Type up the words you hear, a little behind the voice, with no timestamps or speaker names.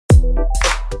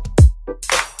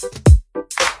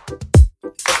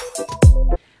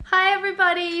Hi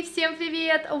everybody, всем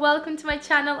привет! Welcome to my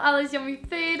channel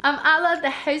AllasYummyFood. I'm Alla,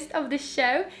 the host of the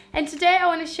show, and today I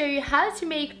want to show you how to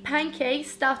make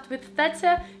pancakes stuffed with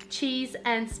feta, cheese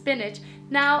and spinach.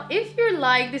 Now, if you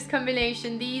like this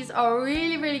combination, these are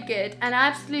really good, and I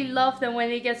absolutely love them when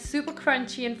they get super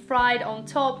crunchy and fried on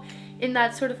top in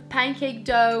that sort of pancake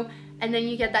dough, and then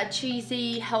you get that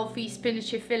cheesy, healthy,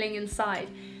 spinachy filling inside.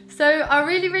 So I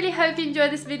really hope you enjoy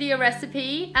this video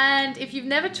recipe, and if you've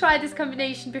never tried this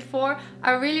combination before,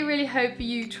 I really hope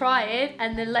you try it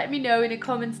and then let me know in the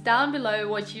comments down below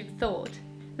what you've thought.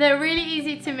 They're really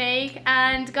easy to make,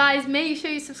 and guys, make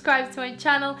sure you subscribe to my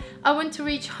channel. I want to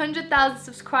reach 100,000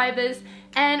 subscribers,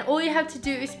 and all you have to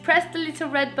do is press the little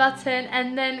red button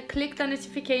and then click the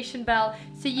notification bell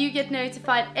so you get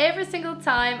notified every single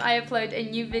time I upload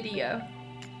a new video.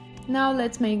 Now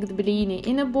let's make the blini.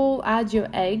 In a bowl, add your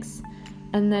eggs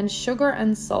and then sugar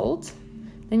and salt.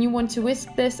 Then you want to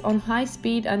whisk this on high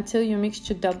speed until your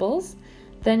mixture doubles.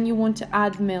 Then you want to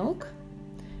add milk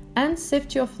and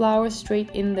sift your flour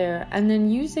straight in there, and then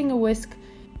using a whisk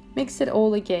mix it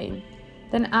all again.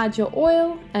 Then add your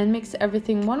oil and mix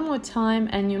everything one more time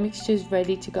and your mixture is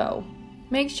ready to go.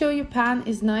 Make sure your pan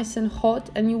is nice and hot,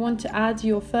 and you want to add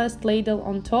your first ladle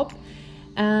on top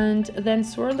and then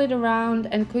swirl it around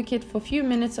and cook it for a few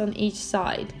minutes on each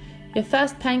side. Your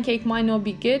first pancake might not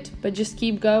be good, but just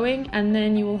keep going and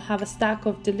then you will have a stack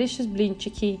of delicious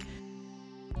blinchiki.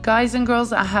 Guys and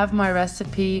girls, I have my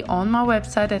recipe on my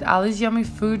website at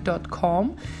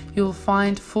AllasYummyFood.com. You'll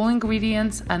find full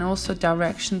ingredients and also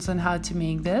directions on how to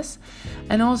make this.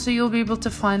 And also you'll be able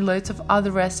to find loads of other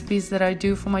recipes that I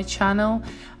do for my channel.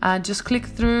 Just click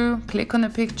on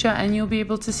the picture and you'll be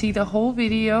able to see the whole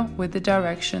video with the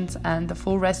directions and the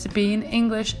full recipe in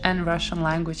English and Russian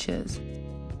languages.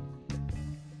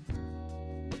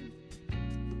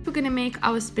 We're gonna make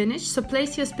our spinach, so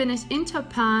place your spinach into a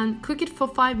pan, cook it for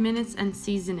 5 minutes and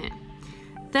season it.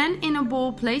 Then in a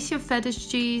bowl, place your feta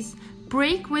cheese,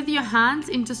 break with your hands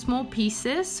into small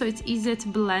pieces so it's easier to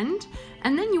blend,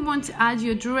 and then you want to add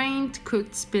your drained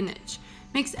cooked spinach.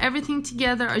 Mix everything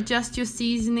together, adjust your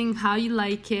seasoning how you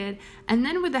like it, and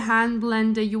then with a hand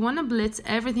blender you want to blitz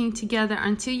everything together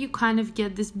until you kind of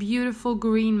get this beautiful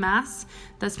green mass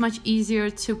that's much easier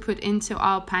to put into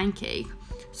our pancake.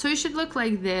 So it should look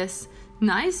like this,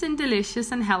 nice and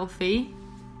delicious and healthy.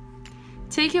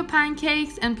 Take your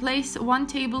pancakes and place 1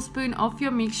 tablespoon of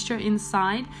your mixture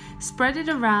inside, spread it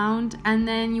around, and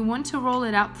then you want to roll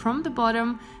it up from the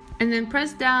bottom and then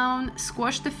press down,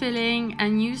 squash the filling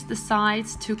and use the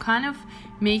sides to kind of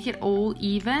make it all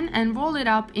even and roll it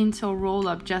up into a roll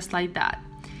up just like that.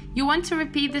 You want to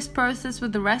repeat this process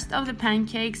with the rest of the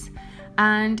pancakes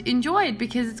and enjoy it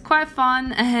because it's quite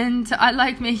fun and I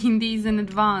like making these in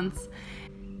advance.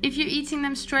 If you're eating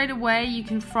them straight away, you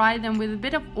can fry them with a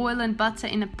bit of oil and butter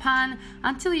in a pan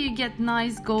until you get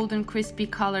nice golden crispy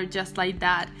color just like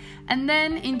that. And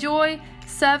then enjoy,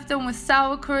 serve them with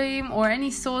sour cream or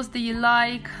any sauce that you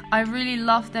like. I really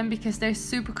love them because they're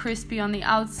super crispy on the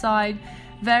outside,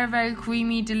 very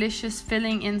creamy, delicious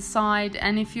filling inside.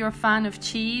 And if you're a fan of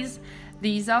cheese,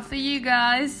 these are for you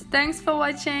guys. Thanks for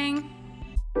watching.